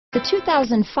The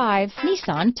 2005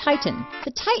 Nissan Titan.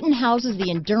 The Titan houses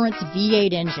the Endurance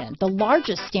V8 engine, the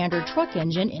largest standard truck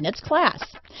engine in its class.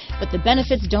 But the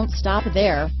benefits don't stop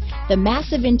there. The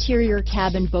massive interior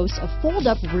cabin boasts a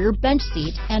fold-up rear bench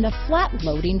seat and a flat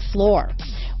loading floor.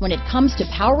 When it comes to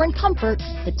power and comfort,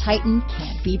 the Titan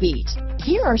can't be beat.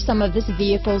 Here are some of this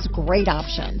vehicle's great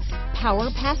options: power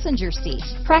passenger seat,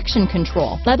 traction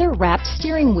control, leather-wrapped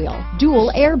steering wheel,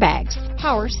 dual airbags,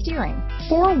 power steering,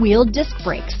 four-wheel disc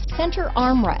brakes, center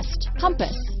armrest,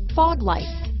 compass, fog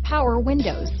lights, power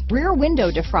windows, rear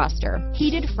window defroster,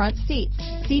 heated front seats,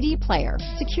 CD player,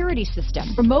 security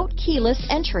system, remote keyless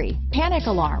entry, panic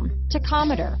alarm,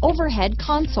 tachometer, overhead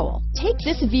console. Take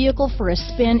this vehicle for a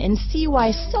spin and see why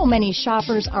so many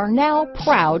shoppers are now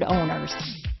proud owners.